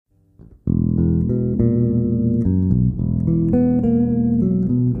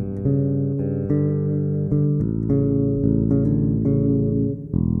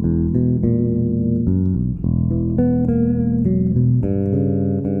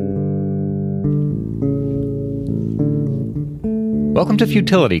Welcome to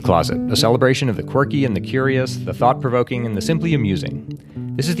Futility Closet, a celebration of the quirky and the curious, the thought-provoking and the simply amusing.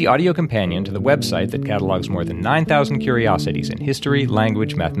 This is the audio companion to the website that catalogs more than 9,000 curiosities in history,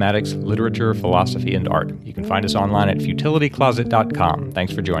 language, mathematics, literature, philosophy, and art. You can find us online at futilitycloset.com.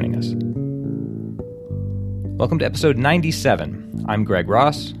 Thanks for joining us. Welcome to episode 97. I'm Greg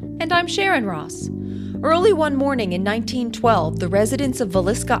Ross. And I'm Sharon Ross. Early one morning in 1912, the residents of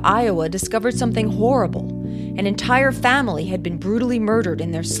Villisca, Iowa discovered something horrible. An entire family had been brutally murdered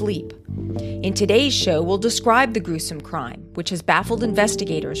in their sleep. In today's show, we'll describe the gruesome crime, which has baffled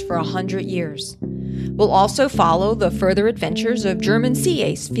investigators for 100 years. We'll also follow the further adventures of German sea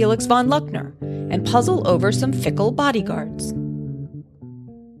ace Felix von Luckner and puzzle over some fickle bodyguards.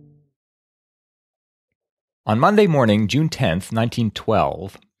 On Monday morning, June 10th,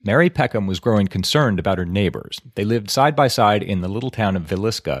 1912, Mary Peckham was growing concerned about her neighbors. They lived side by side in the little town of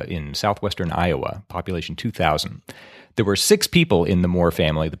Villisca in southwestern Iowa, population 2,000. There were 6 people in the Moore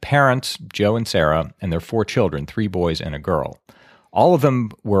family, the parents, Joe and Sarah, and their 4 children, 3 boys and a girl. All of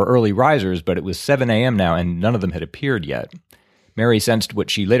them were early risers, but it was 7 a.m. now, and none of them had appeared yet. Mary sensed what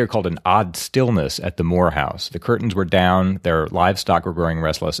she later called an odd stillness at the Moore house. The curtains were down, their livestock were growing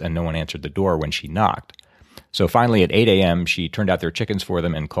restless, and no one answered the door when she knocked. So finally, at 8 a.m., she turned out their chickens for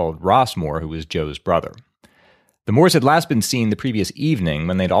them and called Ross Moore, who was Joe's brother. The Moores had last been seen the previous evening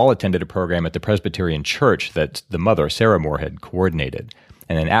when they'd all attended a program at the Presbyterian church that the mother, Sarah Moore, had coordinated.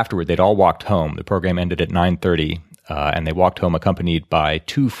 And then afterward, they'd all walked home. The program ended at 9:30, and they walked home accompanied by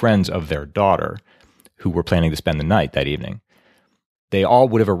 2 friends of their daughter who were planning to spend the night that evening. They all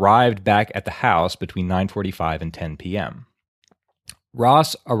would have arrived back at the house between 9:45 and 10 p.m.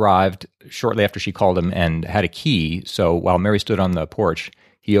 Ross arrived shortly after she called him and had a key, so while Mary stood on the porch,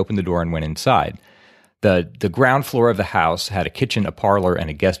 he opened the door and went inside. The ground floor of the house had a kitchen, a parlor, and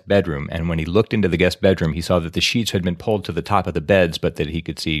a guest bedroom, and when he looked into the guest bedroom, he saw that the sheets had been pulled to the top of the beds, but that he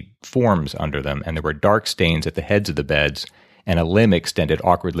could see forms under them, and there were dark stains at the heads of the beds, and a limb extended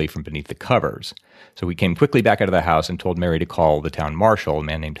awkwardly from beneath the covers. So he came quickly back out of the house and told Mary to call the town marshal, a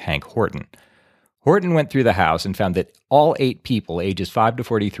man named Hank Horton. Horton went through the house and found that all 8 people, ages 5 to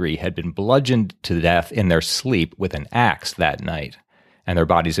 43, had been bludgeoned to death in their sleep with an axe that night, and their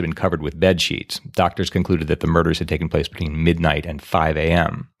bodies had been covered with bed sheets. Doctors concluded that the murders had taken place between midnight and 5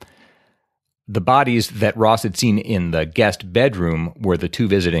 a.m. The bodies that Ross had seen in the guest bedroom were the 2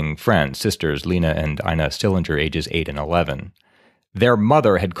 visiting friends, sisters Lena and Ina Stillinger, ages 8 and 11. Their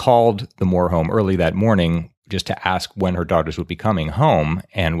mother had called the Moore home early that morning just to ask when her daughters would be coming home,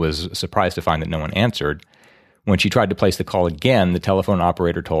 and was surprised to find that no one answered. When she tried to place the call again, the telephone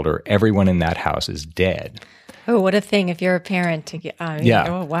operator told her everyone in that house is dead. Oh, what a thing if you're a parent to get... yeah.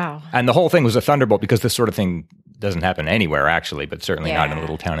 Oh, wow. And the whole thing was a thunderbolt because this sort of thing doesn't happen anywhere, actually, but certainly not in a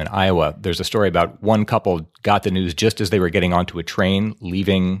little town in Iowa. There's a story about one couple got the news just as they were getting onto a train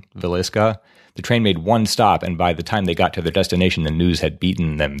leaving Villisca. The train made one stop, and by the time they got to their destination, the news had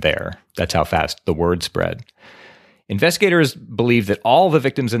beaten them there. That's how fast the word spread. Investigators believe that all the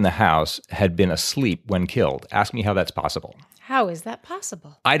victims in the house had been asleep when killed. Ask me how that's possible. How is that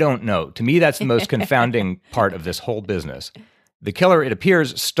possible? I don't know. To me, that's the most confounding part of this whole business. The killer, it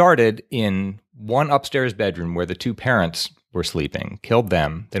appears, started in one upstairs bedroom where the 2 parents were sleeping, killed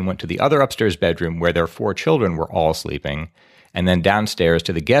them, then went to the other upstairs bedroom where their 4 children were all sleeping, and then downstairs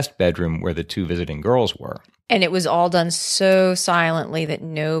to the guest bedroom where the 2 visiting girls were. And it was all done so silently that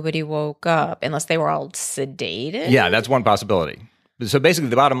nobody woke up, unless they were all sedated? Yeah, that's one possibility. So basically,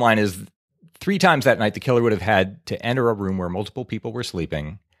 the bottom line is 3 times that night, the killer would have had to enter a room where multiple people were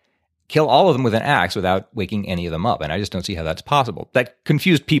sleeping, kill all of them with an axe without waking any of them up. And I just don't see how that's possible. That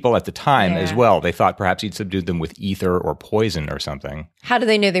confused people at the time as well. They thought perhaps he'd subdued them with ether or poison or something. How do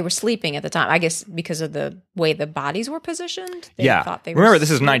they know they were sleeping at the time? I guess because of the way the bodies were positioned? They thought they were Remember,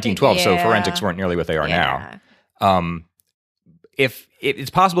 this is 1912, so forensics weren't nearly what they are now. If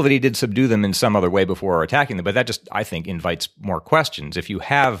it's possible that he did subdue them in some other way before attacking them, but that just, I think, invites more questions. If you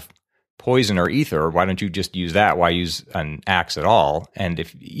have poison or ether, why don't you just use that? Why use an axe at all? And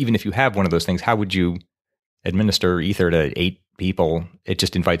even if you have one of those things, how would you administer ether to 8 people? It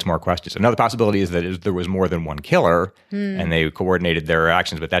just invites more questions. Another possibility is that there was more than one killer and they coordinated their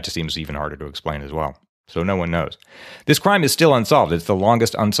actions, but that just seems even harder to explain as well. So no one knows. This crime is still unsolved. It's the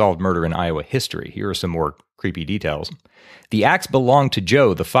longest unsolved murder in Iowa history. Here are some more creepy details. The axe belonged to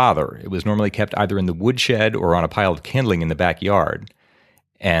Joe, the father. It was normally kept either in the woodshed or on a pile of kindling in the backyard.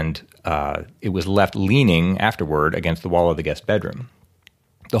 And it was left leaning afterward against the wall of the guest bedroom.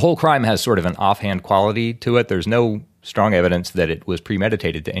 The whole crime has sort of an offhand quality to it. There's no strong evidence that it was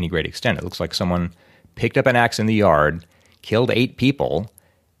premeditated to any great extent. It looks like someone picked up an axe in the yard, killed 8 people,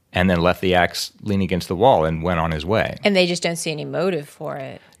 and then left the axe leaning against the wall and went on his way. And they just don't see any motive for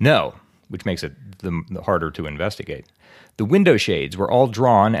it. No, which makes it the harder to investigate. The window shades were all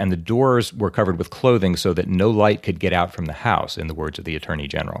drawn, and the doors were covered with clothing so that no light could get out from the house, in the words of the Attorney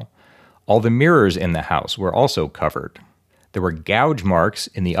General. All the mirrors in the house were also covered. There were gouge marks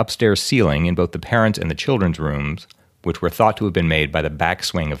in the upstairs ceiling in both the parents' and the children's rooms, which were thought to have been made by the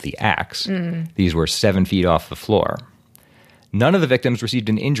backswing of the axe. These were 7 feet off the floor. None of the victims received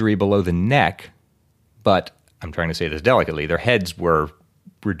an injury below the neck, but, I'm trying to say this delicately, their heads were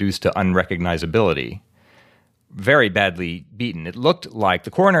reduced to unrecognizability. Very badly beaten. It looked like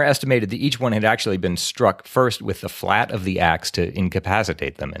the coroner estimated that each one had actually been struck first with the flat of the axe to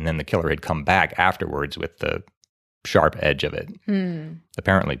incapacitate them, and then the killer had come back afterwards with the sharp edge of it.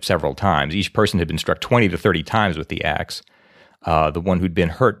 Apparently several times. Each person had been struck 20 to 30 times with the axe. The one who'd been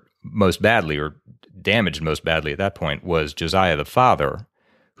hurt most badly, or damaged most badly at that point, was Josiah the father,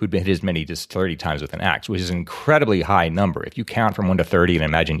 who'd been hit as many as 30 times with an axe, which is an incredibly high number. If you count from 1 to 30 and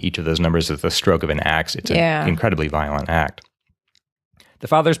imagine each of those numbers as the stroke of an axe, it's an incredibly violent act. The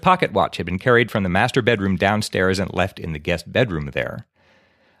father's pocket watch had been carried from the master bedroom downstairs and left in the guest bedroom there.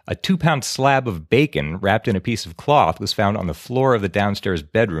 A 2-pound slab of bacon wrapped in a piece of cloth was found on the floor of the downstairs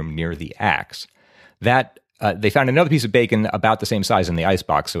bedroom near the axe. They found another piece of bacon about the same size in the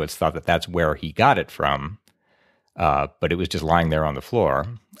icebox, so it's thought that that's where he got it from, but it was just lying there on the floor.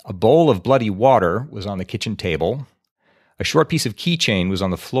 A bowl of bloody water was on the kitchen table. A short piece of keychain was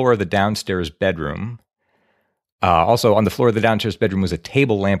on the floor of the downstairs bedroom. Also, on the floor of the downstairs bedroom was a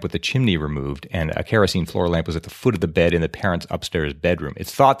table lamp with the chimney removed, and a kerosene floor lamp was at the foot of the bed in the parents' upstairs bedroom.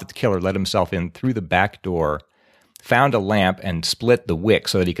 It's thought that the killer let himself in through the back door, found a lamp, and split the wick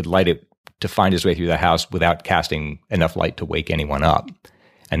so that he could light it to find his way through the house without casting enough light to wake anyone up.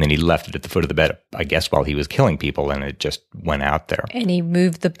 And then he left it at the foot of the bed, I guess, while he was killing people, and it just went out there. And he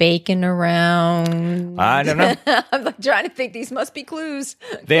moved the bacon around. I don't know. I'm like trying to think. These must be clues.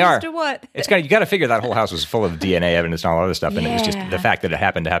 They are. To what? You got to figure that whole house was full of DNA evidence and all other stuff, and it was just the fact that it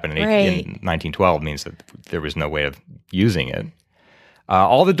happened to happen in 1912 means that there was no way of using it.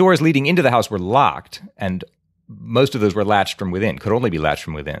 All the doors leading into the house were locked, and most of those were latched from within, could only be latched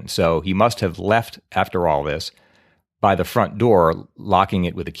from within. So he must have left after all this by the front door, locking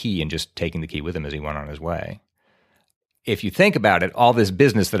it with a key and just taking the key with him as he went on his way. If you think about it, all this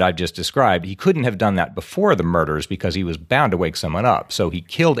business that I've just described, he couldn't have done that before the murders because he was bound to wake someone up. So he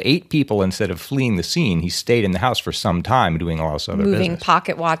killed 8 people instead of fleeing the scene. He stayed in the house for some time doing all this other Moving business.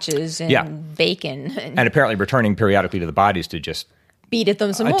 Pocket watches and bacon. And apparently returning periodically to the bodies to just beat at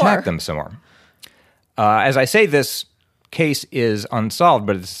them some more. Attack them some more. As I say, this case is unsolved,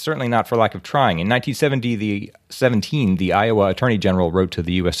 but it's certainly not for lack of trying. In 1917, the Iowa Attorney General wrote to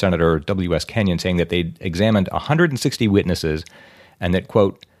the U.S. Senator W.S. Kenyon saying that they'd examined 160 witnesses and that,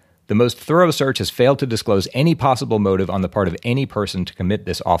 quote, the most thorough search has failed to disclose any possible motive on the part of any person to commit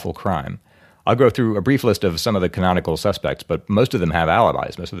this awful crime. I'll go through a brief list of some of the canonical suspects, but most of them have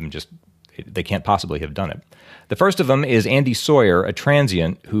alibis. Most of them they can't possibly have done it. The first of them is Andy Sawyer, a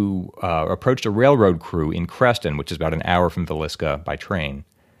transient who approached a railroad crew in Creston, which is about an hour from Villisca by train.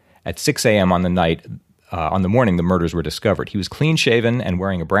 At 6 a.m. on the morning the murders were discovered. He was clean-shaven and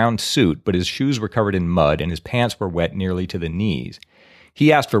wearing a brown suit, but his shoes were covered in mud and his pants were wet nearly to the knees.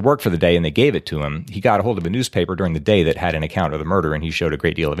 He asked for work for the day and they gave it to him. He got a hold of a newspaper during the day that had an account of the murder, and he showed a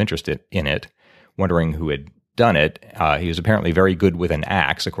great deal of interest in it, wondering who had done it. He was apparently very good with an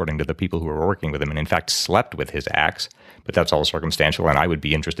axe, according to the people who were working with him, and in fact slept with his axe. But that's all circumstantial, and I would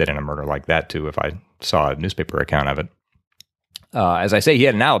be interested in a murder like that too if I saw a newspaper account of it. As I say, he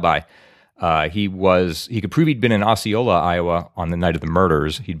had an alibi. He could prove he'd been in Osceola, Iowa on the night of the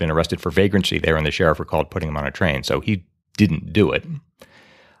murders. He'd been arrested for vagrancy there, and the sheriff recalled putting him on a train, so he didn't do it.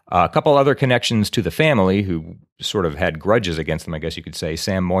 A couple other connections to the family who sort of had grudges against them, I guess you could say,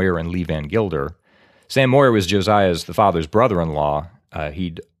 Sam Moyer and Lee Van Gilder. Sam Moyer was the father's brother-in-law.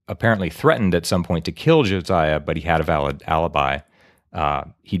 He'd apparently threatened at some point to kill Josiah, but he had a valid alibi.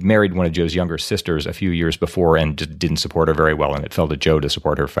 He'd married one of Joe's younger sisters a few years before and just didn't support her very well, and it fell to Joe to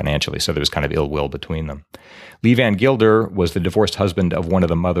support her financially, so there was kind of ill will between them. Lee Van Gilder was the divorced husband of one of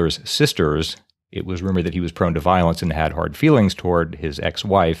the mother's sisters. It was rumored that he was prone to violence and had hard feelings toward his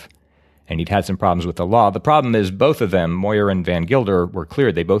ex-wife, and he'd had some problems with the law. The problem is both of them, Moyer and Van Gilder, were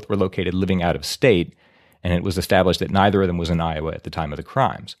cleared. They both were located living out of state, and it was established that neither of them was in Iowa at the time of the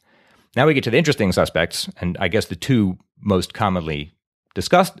crimes. Now we get to the interesting suspects, and I guess the two most commonly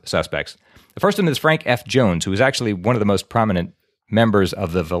discussed suspects. The first of them is Frank F. Jones, who was actually one of the most prominent members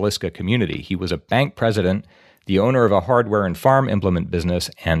of the Villisca community. He was a bank president, the owner of a hardware and farm implement business,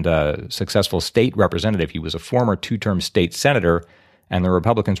 and a successful state representative. He was a former 2-term state senator and the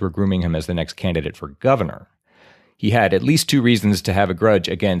Republicans were grooming him as the next candidate for governor. He had at least 2 reasons to have a grudge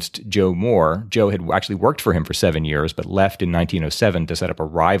against Joe Moore. Joe had actually worked for him for 7 years, but left in 1907 to set up a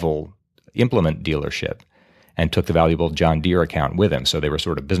rival implement dealership and took the valuable John Deere account with him. So they were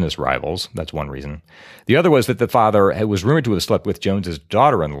sort of business rivals. That's one reason. The other was that the father was rumored to have slept with Jones's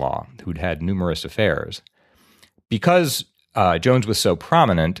daughter-in-law, who'd had numerous affairs. Because Jones was so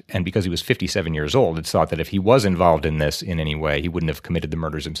prominent, and because he was 57 years old, it's thought that if he was involved in this in any way, he wouldn't have committed the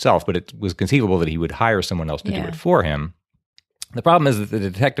murders himself, but it was conceivable that he would hire someone else to do it for him. The problem is that the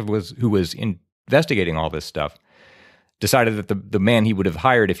detective who was investigating all this stuff decided that the man he would have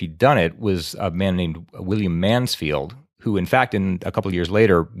hired if he'd done it was a man named William Mansfield, who in fact, in a couple of years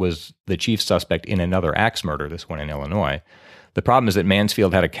later, was the chief suspect in another axe murder, this one in Illinois. The problem is that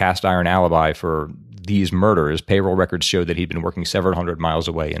Mansfield had a cast iron alibi for these murders. Payroll records showed that he'd been working several hundred miles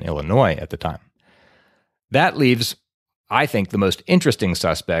away in Illinois at the time. That leaves, I think, the most interesting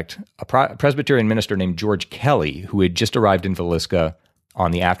suspect, a Presbyterian minister named George Kelly, who had just arrived in Villisca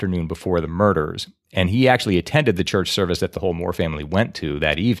on the afternoon before the murders. And he actually attended the church service that the whole Moore family went to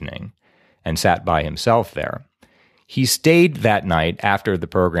that evening and sat by himself there. He stayed that night after the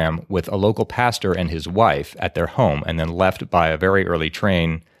program with a local pastor and his wife at their home and then left by a very early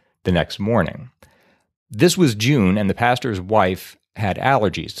train the next morning. This was June, and the pastor's wife had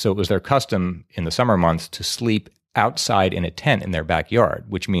allergies, so it was their custom in the summer months to sleep outside in a tent in their backyard,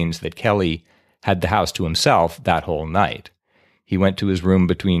 which means that Kelly had the house to himself that whole night. He went to his room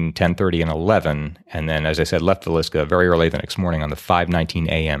between 10:30 and 11, and then, as I said, left Villisca very early the next morning on the 5:19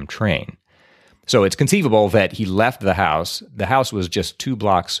 a.m. train. So it's conceivable that he left the house. The house was just 2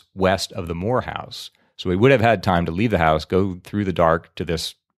 blocks west of the Moore house, so he would have had time to leave the house, go through the dark to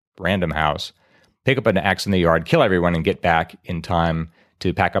this random house, pick up an axe in the yard, kill everyone, and get back in time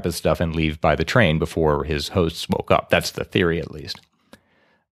to pack up his stuff and leave by the train before his hosts woke up. That's the theory, at least.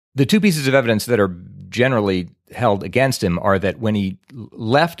 The 2 pieces of evidence that are generally held against him are that when he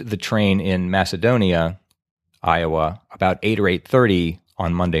left the train in Macedonia, Iowa, about 8 or 8:30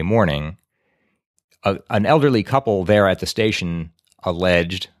 on Monday morning, an elderly couple there at the station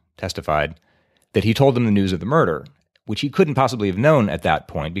testified, that he told them the news of the murder, which he couldn't possibly have known at that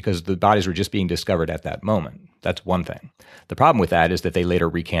point because the bodies were just being discovered at that moment. That's one thing. The problem with that is that they later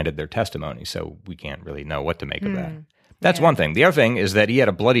recanted their testimony, so we can't really know what to make of that. That's one thing. The other thing is that he had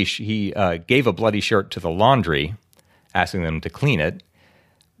he gave a bloody shirt to the laundry, asking them to clean it,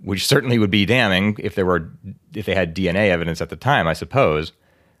 which certainly would be damning if they had DNA evidence at the time, I suppose.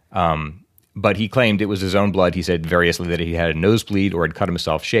 But he claimed it was his own blood. He said variously that he had a nosebleed or had cut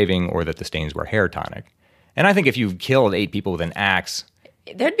himself shaving or that the stains were hair tonic. And I think if you killed 8 people with an axe,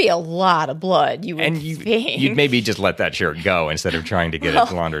 there'd be a lot of blood, you would think. You'd maybe just let that shirt go instead of trying to get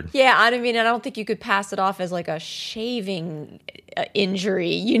it laundered. Yeah, I mean, I don't think you could pass it off as like a shaving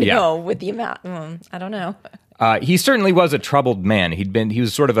injury, with the amount. I don't know. He certainly was a troubled man. He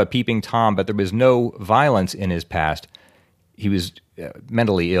was sort of a peeping Tom, but there was no violence in his past. He was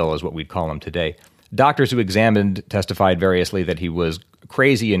mentally ill, is what we'd call him today. Doctors who examined testified variously that he was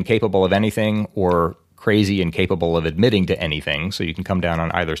crazy and capable of anything, or crazy and capable of admitting to anything, so you can come down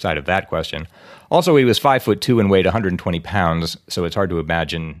on either side of that question. Also, he was 5'2" and weighed 120 pounds, so it's hard to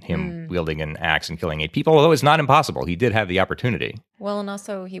imagine him wielding an axe and killing 8 people, although it's not impossible. He did have the opportunity. Well, and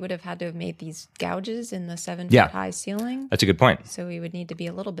also he would have had to have made these gouges in the 7-foot-high ceiling. That's a good point. So he would need to be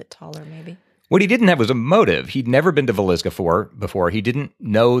a little bit taller, maybe. What he didn't have was a motive. He'd never been to Villisca before. He didn't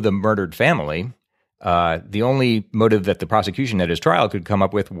know the murdered family. The only motive that the prosecution at his trial could come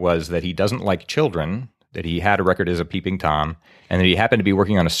up with was that he doesn't like children, that he had a record as a peeping Tom, and that he happened to be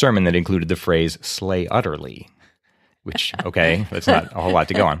working on a sermon that included the phrase, slay utterly, which, okay, that's not a whole lot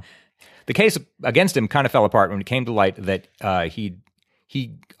to go on. The case against him kind of fell apart when it came to light that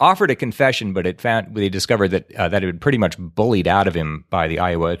he offered a confession, but they discovered that that had been pretty much bullied out of him by the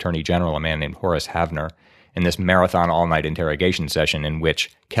Iowa Attorney General, a man named Horace Havner, in this marathon all-night interrogation session in which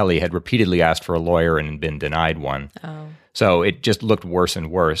Kelly had repeatedly asked for a lawyer and been denied one. Oh. So it just looked worse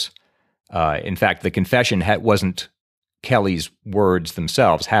and worse. In fact, the confession wasn't Kelly's words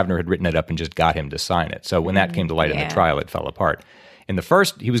themselves. Havner had written it up and just got him to sign it. So when that came to light in the trial, it fell apart. In the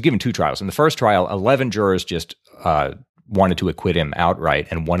first, he was given 2 trials. In the first trial, 11 jurors just wanted to acquit him outright,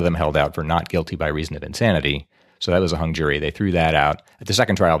 and one of them held out for not guilty by reason of insanity. So that was a hung jury. They threw that out. At the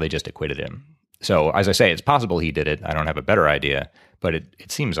second trial, they just acquitted him. So as I say, it's possible he did it. I don't have a better idea, but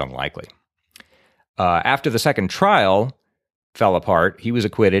it seems unlikely. After the second trial fell apart, he was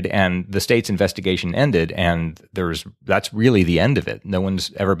acquitted, and the state's investigation ended, and that's really the end of it. No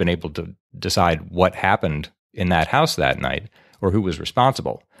one's ever been able to decide what happened in that house that night or who was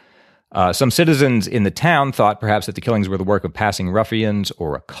responsible. Some citizens in the town thought perhaps that the killings were the work of passing ruffians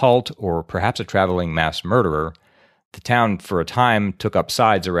or a cult or perhaps a traveling mass murderer. The town, for a time, took up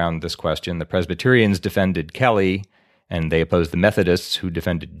sides around this question. The Presbyterians defended Kelly, and they opposed the Methodists, who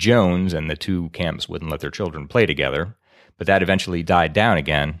defended Jones, and the two camps wouldn't let their children play together. But that eventually died down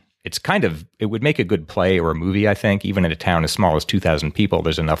again. It would make a good play or a movie, I think. Even in a town as small as 2,000 people,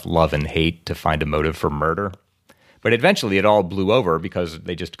 there's enough love and hate to find a motive for murder. But eventually it all blew over because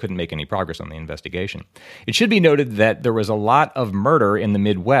they just couldn't make any progress on the investigation. It should be noted that there was a lot of murder in the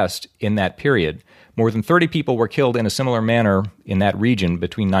Midwest in that period. More than 30 people were killed in a similar manner in that region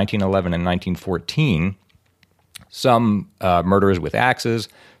between 1911 and 1914. Some murders with axes,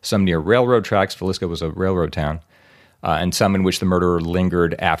 some near railroad tracks. Villisca was a railroad town. And some in which the murderer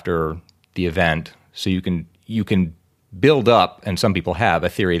lingered after the event. So you can build up, and some people have, a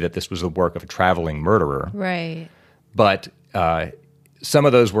theory that this was the work of a traveling murderer. Right. But some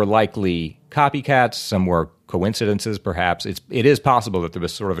of those were likely copycats. Some were coincidences, perhaps. It is possible that there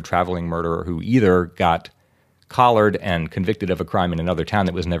was sort of a traveling murderer who either got collared and convicted of a crime in another town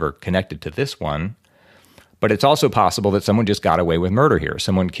that was never connected to this one. But it's also possible that someone just got away with murder here.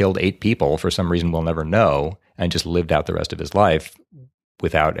 Someone killed 8 people for some reason we'll never know and just lived out the rest of his life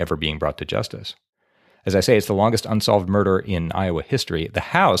without ever being brought to justice. As I say, it's the longest unsolved murder in Iowa history. The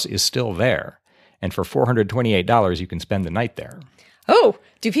house is still there. And for $428, you can spend the night there. Oh,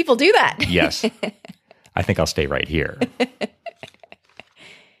 do people do that? Yes. I think I'll stay right here.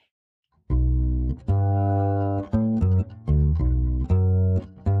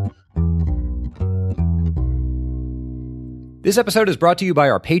 This episode is brought to you by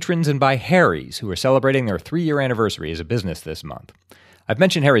our patrons and by Harry's, who are celebrating their 3-year anniversary as a business this month. I've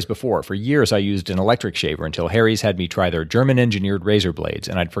mentioned Harry's before. For years, I used an electric shaver until Harry's had me try their German-engineered razor blades,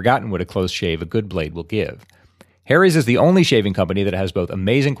 and I'd forgotten what a close shave a good blade will give. Harry's is the only shaving company that has both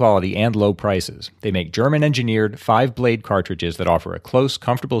amazing quality and low prices. They make German-engineered 5-blade cartridges that offer a close,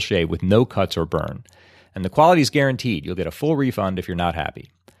 comfortable shave with no cuts or burn. And the quality's guaranteed. You'll get a full refund if you're not happy.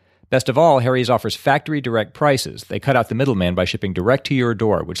 Best of all, Harry's offers factory direct prices. They cut out the middleman by shipping direct to your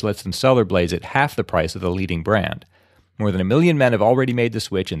door, which lets them sell their blades at half the price of the leading brand. More than 1 million men have already made the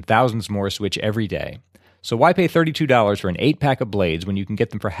switch, and thousands more switch every day. So why pay $32 for an 8-pack of blades when you can get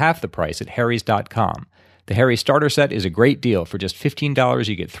them for half the price at harrys.com? The Harry's starter set is a great deal. For just $15,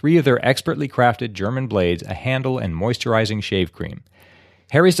 you get 3 of their expertly crafted German blades, a handle, and moisturizing shave cream.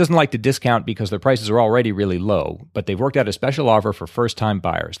 Harry's doesn't like to discount because their prices are already really low, but they've worked out a special offer for first-time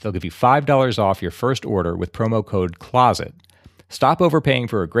buyers. They'll give you $5 off your first order with promo code CLOSET. Stop overpaying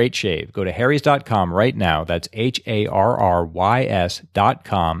for a great shave. Go to harrys.com right now. That's HARRYS.com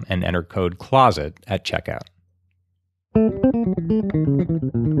and enter code CLOSET at checkout.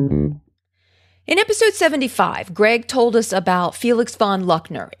 In episode 75, Greg told us about Felix von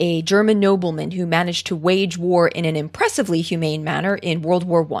Luckner, a German nobleman who managed to wage war in an impressively humane manner in World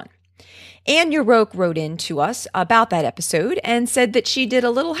War I. Anne Yoroke wrote in to us about that episode and said that she did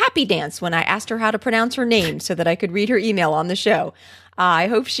a little happy dance when I asked her how to pronounce her name so that I could read her email on the show. I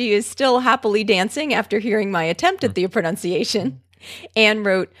hope she is still happily dancing after hearing my attempt at the pronunciation. Anne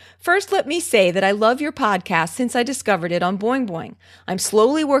wrote, "First, let me say that I love your podcast since I discovered it on Boing Boing. I'm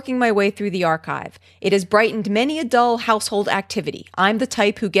slowly working my way through the archive. It has brightened many a dull household activity. I'm the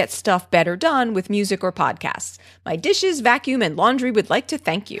type who gets stuff better done with music or podcasts. My dishes, vacuum, and laundry would like to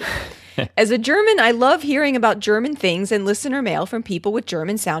thank you. As a German, I love hearing about German things and listener mail from people with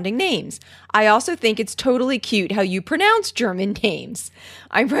German-sounding names. I also think it's totally cute how you pronounce German names.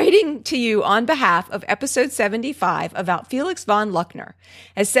 I'm writing to you on behalf of episode 75 about Felix von Luckner.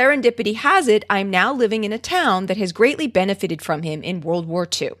 As serendipity has it, I'm now living in a town that has greatly benefited from him in World War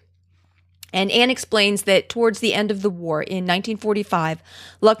II." And Anne explains that towards the end of the war in 1945,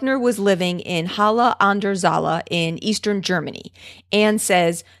 Luckner was living in Halle an der Saale in eastern Germany. Anne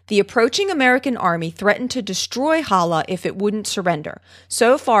says, "The approaching American army threatened to destroy Halle if it wouldn't surrender.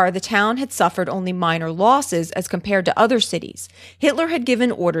 So far, the town had suffered only minor losses as compared to other cities. Hitler had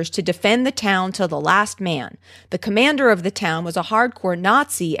given orders to defend the town till the last man. The commander of the town was a hardcore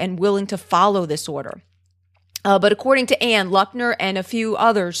Nazi and willing to follow this order." But according to Anne, Luckner and a few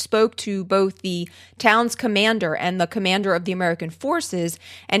others spoke to both the town's commander and the commander of the American forces,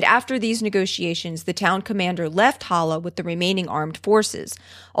 and after these negotiations, the town commander left Halle with the remaining armed forces.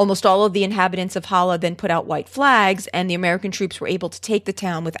 Almost all of the inhabitants of Halle then put out white flags, and the American troops were able to take the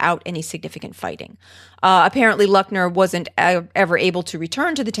town without any significant fighting. Apparently, Luckner wasn't ever able to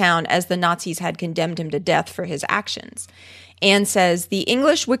return to the town as the Nazis had condemned him to death for his actions. Anne says, the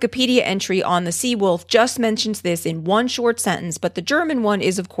English Wikipedia entry on the sea wolf just mentions this in one short sentence, but the German one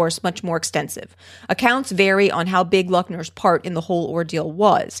is, of course, much more extensive. Accounts vary on how big Luckner's part in the whole ordeal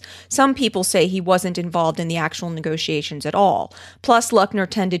was. Some people say he wasn't involved in the actual negotiations at all. Plus, Luckner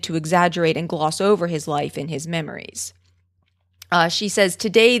tended to exaggerate and gloss over his life in his memories. She says,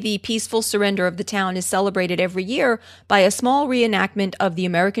 today the peaceful surrender of the town is celebrated every year by a small reenactment of the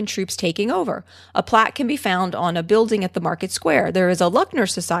American troops taking over. A plaque can be found on a building at the market square. There is a Luckner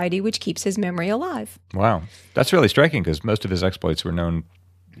Society which keeps his memory alive. Wow. That's really striking because most of his exploits were known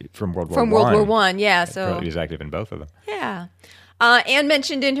from World War I. From World War I, yeah. So he was active in both of them. Yeah. Anne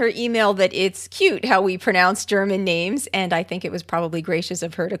mentioned in her email that it's cute how we pronounce German names, and I think it was probably gracious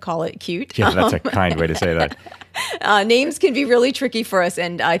of her to call it cute. Yeah, that's a kind way to say that. Names can be really tricky for us,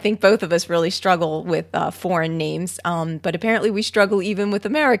 and I think both of us really struggle with foreign names, but apparently we struggle even with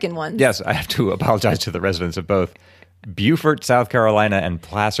American ones. Yes, I have to apologize to the residents of both Beaufort, South Carolina, and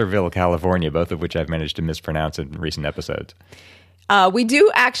Placerville, California, both of which I've managed to mispronounce in recent episodes. We do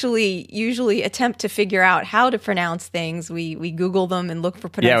actually usually attempt to figure out how to pronounce things. We Google them and look for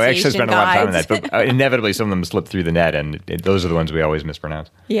pronunciation guides. Yeah, we actually spend a lot of time on that, but inevitably some of them slip through the net, and those are the ones we always mispronounce.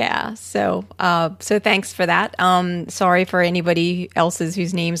 Yeah, so thanks for that. Sorry for anybody else's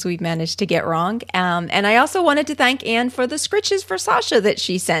whose names we've managed to get wrong. And I also wanted to thank Anne for the scritches for Sasha that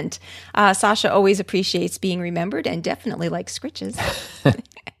she sent. Sasha always appreciates being remembered and definitely likes scritches.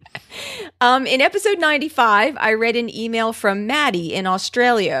 In episode 95, I read an email from Maddie in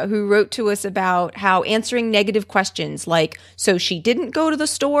Australia who wrote to us about how answering negative questions like, so she didn't go to the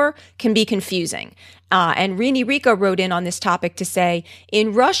store, can be confusing. And Rini Rika wrote in on this topic to say,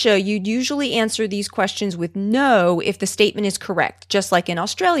 in Russia, you'd usually answer these questions with no if the statement is correct, just like in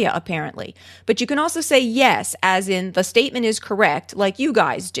Australia, apparently. But you can also say yes, as in the statement is correct, like you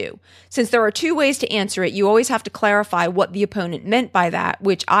guys do. Since there are two ways to answer it, you always have to clarify what the opponent meant by that,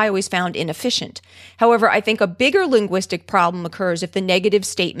 which I always found inefficient. However, I think a bigger linguistic problem occurs if the negative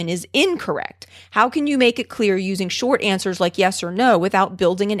statement is incorrect. How can you make it clear using short answers like yes or no without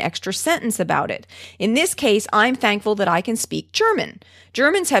building an extra sentence about it? In this case, I'm thankful that I can speak German.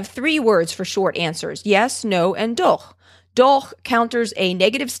 Germans have 3 words for short answers, yes, no, and doch. Doch counters a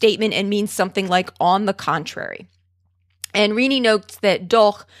negative statement and means something like on the contrary. And Rini notes that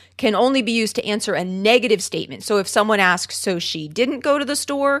doch can only be used to answer a negative statement. So if someone asks, so she didn't go to the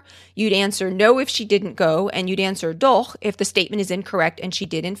store, you'd answer no if she didn't go, and you'd answer doch if the statement is incorrect and she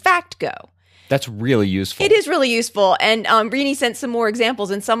did in fact go. That's really useful. It is really useful. And Rini sent some more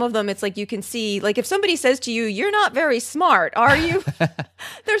examples, and some of them it's like you can see, like if somebody says to you, you're not very smart, are you?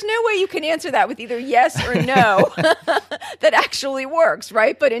 There's no way you can answer that with either yes or no that actually works,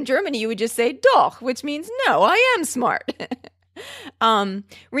 right? But in Germany, you would just say doch, which means no, I am smart.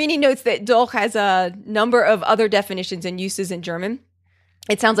 Rini notes that doch has a number of other definitions and uses in German.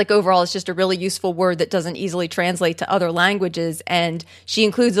 It sounds like overall it's just a really useful word that doesn't easily translate to other languages, and she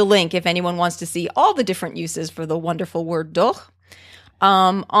includes a link if anyone wants to see all the different uses for the wonderful word doch.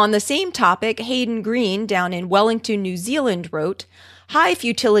 On the same topic, Hayden Green down in Wellington, New Zealand wrote, "Hi,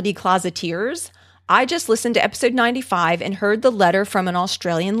 Futility Closeteers. I just listened to episode 95 and heard the letter from an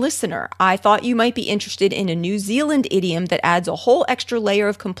Australian listener. I thought you might be interested in a New Zealand idiom that adds a whole extra layer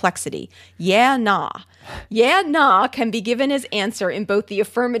of complexity. Yeah, nah. Yeah, nah can be given as answer in both the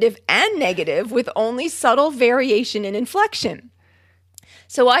affirmative and negative with only subtle variation in inflection.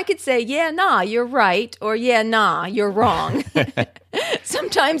 So I could say, yeah, nah, you're right, or yeah, nah, you're wrong.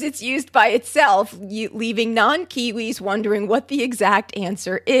 Sometimes it's used by itself, leaving non-Kiwis wondering what the exact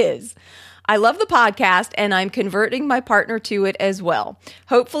answer is. I love the podcast, and I'm converting my partner to it as well.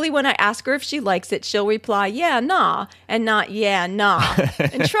 Hopefully, when I ask her if she likes it, she'll reply, yeah, nah, and not yeah, nah.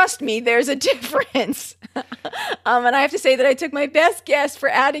 And trust me, there's a difference. And I have to say that I took my best guess for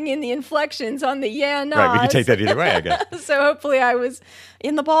adding in the inflections on the yeah, nah. Right, we can take that either way, I guess. So hopefully I was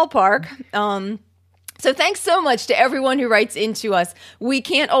in the ballpark. So thanks so much to everyone who writes into us. We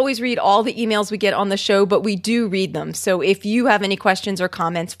can't always read all the emails we get on the show, but we do read them. So if you have any questions or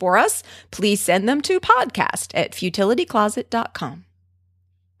comments for us, please send them to podcast@futilitycloset.com.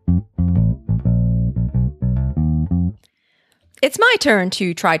 It's my turn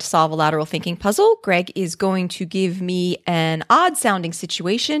to try to solve a lateral thinking puzzle. Greg is going to give me an odd-sounding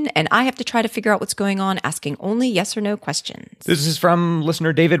situation, and I have to try to figure out what's going on, asking only yes or no questions. This is from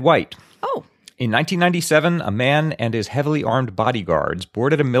listener David White. Oh. In 1997, a man and his heavily armed bodyguards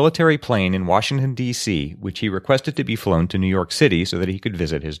boarded a military plane in Washington, D.C., which he requested to be flown to New York City so that he could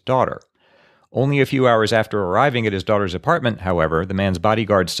visit his daughter. Only a few hours after arriving at his daughter's apartment, however, the man's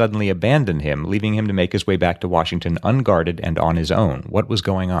bodyguards suddenly abandoned him, leaving him to make his way back to Washington unguarded and on his own. What was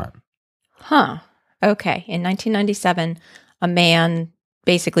going on? Okay. In 1997, a man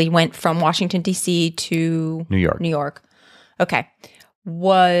basically went from Washington, D.C. to New York. New York. Okay.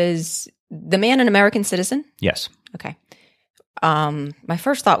 Was the man an American citizen? Yes. Okay. My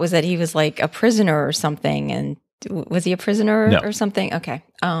first thought was that he was like a prisoner or something. And was he a prisoner or something? Okay.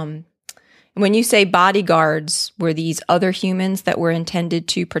 When you say bodyguards, were these other humans that were intended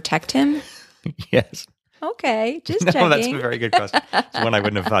to protect him? Yes. Okay, just No, checking. that's a very good question. It's one I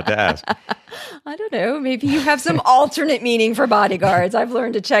wouldn't have thought to ask. I don't know. Maybe you have some alternate meaning for bodyguards. I've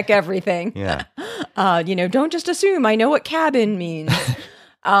learned to check everything. Yeah. Don't just assume I know what cabin means.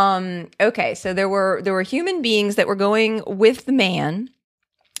 Okay, so there were human beings that were going with the man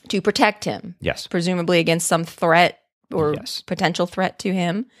to protect him. Yes. Presumably against some threat or potential threat to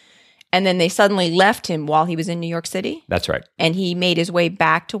him. And then they suddenly left him while he was in New York City? That's right. And he made his way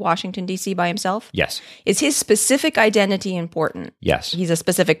back to Washington, D.C. by himself? Yes. Is his specific identity important? Yes. He's a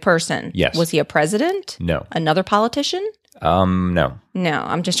specific person? Yes. Was he a president? No. Another politician? No. No,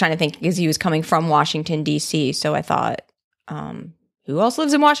 I'm just trying to think because he was coming from Washington, D.C., so I thought, who else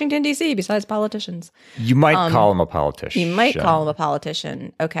lives in Washington, D.C. besides politicians? You might call him a politician. You might call him a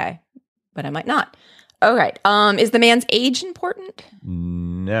politician. Okay. But I might not. All right. Is the man's age important?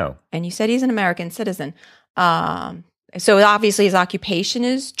 No. And you said he's an American citizen. So obviously his occupation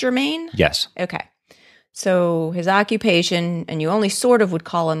is germane? Yes. Okay. So his occupation, and you only sort of would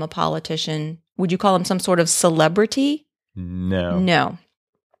call him a politician. Would you call him some sort of celebrity? No. No.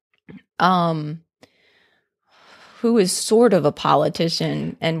 Who is sort of a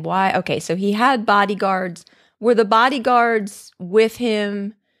politician and why? Okay, so he had bodyguards. Were the bodyguards with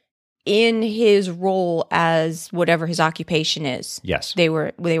him in his role as whatever his occupation is? Yes. They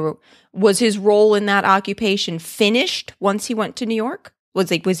were. Was his role in that occupation finished once he went to New York? Was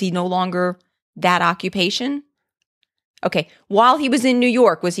he no longer that occupation? Okay. While he was in New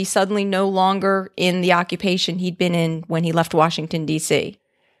York, was he suddenly no longer in the occupation he'd been in when he left Washington, D.C.?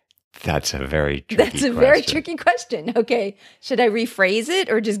 That's a very tricky question. That's a very tricky question. Okay. Should I rephrase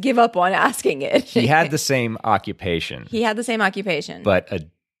it or just give up on asking it? He had the same occupation. He had the same occupation. But a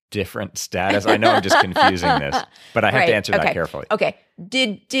different status. I know I'm just confusing this, but I have to answer that carefully. Okay.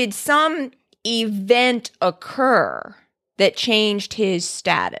 Did some event occur that changed his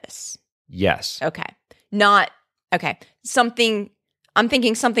status? Yes. Okay. I'm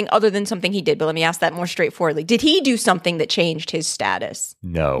thinking something other than something he did, but let me ask that more straightforwardly. Did he do something that changed his status?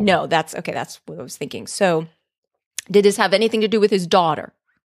 No. No, that's what I was thinking. So did this have anything to do with his daughter?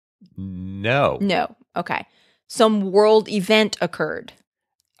 No. No. Okay. Some world event occurred.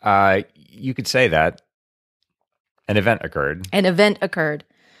 You could say that. An event occurred.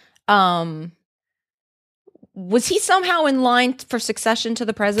 Was he somehow in line for succession to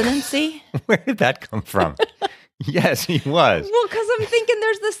the presidency? Where did that come from? Yes, he was. Well, because I'm thinking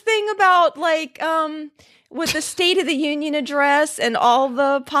there's this thing about with the State of the Union address and all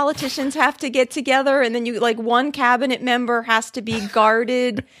the politicians have to get together and then one cabinet member has to be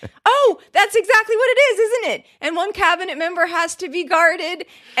guarded. Oh, that's exactly what it is, isn't it? And one cabinet member has to be guarded.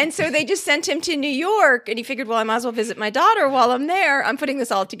 And so they just sent him to New York and he figured, well, I might as well visit my daughter while I'm there. I'm putting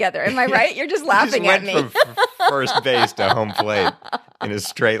this all together. Am I right? You're just laughing at me. From first base to home plate in a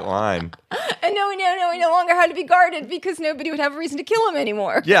straight line. And no, he no longer had to be guarded because nobody would have a reason to kill him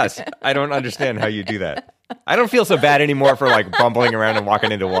anymore. Yes. I don't understand how you do that. I don't feel so bad anymore for bumbling around and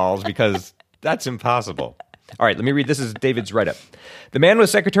walking into walls because that's impossible. All right, let me read. This is David's write-up. The man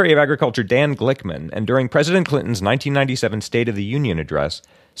was Secretary of Agriculture Dan Glickman, and during President Clinton's 1997 State of the Union address,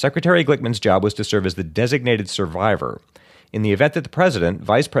 Secretary Glickman's job was to serve as the designated survivor. In the event that the president,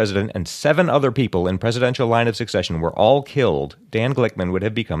 vice president, and 7 other people in presidential line of succession were all killed, Dan Glickman would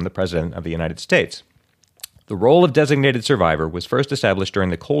have become the president of the United States. The role of designated survivor was first established during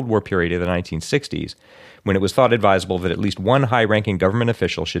the Cold War period of the 1960s, when it was thought advisable that at least one high-ranking government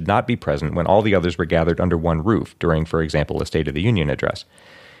official should not be present when all the others were gathered under one roof during, for example, a State of the Union address.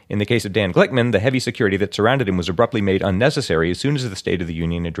 In the case of Dan Glickman, the heavy security that surrounded him was abruptly made unnecessary as soon as the State of the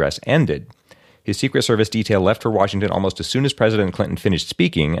Union address ended. His Secret Service detail left for Washington almost as soon as President Clinton finished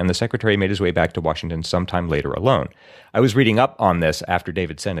speaking, and the secretary made his way back to Washington sometime later alone. I was reading up on this after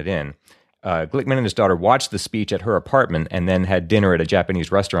David sent it in. Glickman and his daughter watched the speech at her apartment and then had dinner at a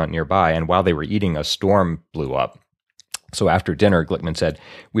Japanese restaurant nearby, and while they were eating, a storm blew up. So after dinner, Glickman said,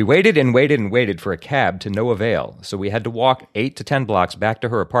 "We waited and waited and waited for a cab to no avail, so we had to walk 8 to 10 blocks back to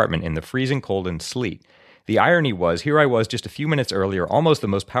her apartment in the freezing cold and sleet. The irony was, here I was just a few minutes earlier, almost the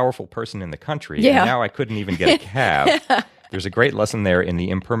most powerful person in the country, and now I couldn't even get a cab. There's a great lesson there in the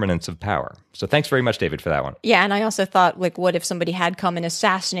impermanence of power. So thanks very much, David, for that one. Yeah, and I also thought, like, what if somebody had come and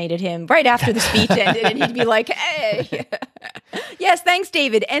assassinated him right after the speech ended, and he'd be like, hey. Yes, thanks,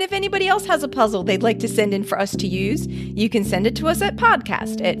 David. And if anybody else has a puzzle they'd like to send in for us to use, you can send it to us at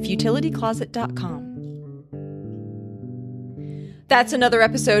podcast@futilitycloset.com. That's another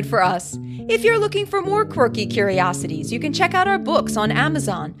episode for us. If you're looking for more quirky curiosities, you can check out our books on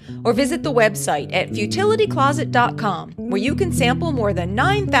Amazon or visit the website at futilitycloset.com, where you can sample more than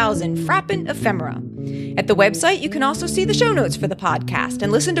 9,000 frappant ephemera. At the website, you can also see the show notes for the podcast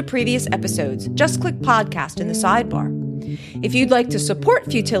and listen to previous episodes. Just click podcast in the sidebar. If you'd like to support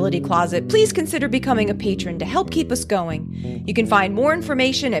Futility Closet, please consider becoming a patron to help keep us going. You can find more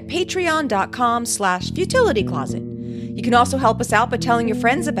information at patreon.com/futilitycloset. You can also help us out by telling your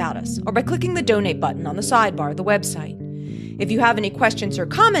friends about us or by clicking the donate button on the sidebar of the website. If you have any questions or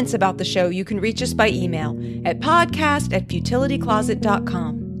comments about the show, you can reach us by email at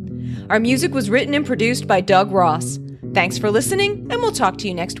podcast@futilitycloset.com. Our music was written and produced by Doug Ross. Thanks for listening, and we'll talk to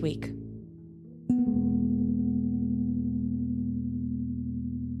you next week.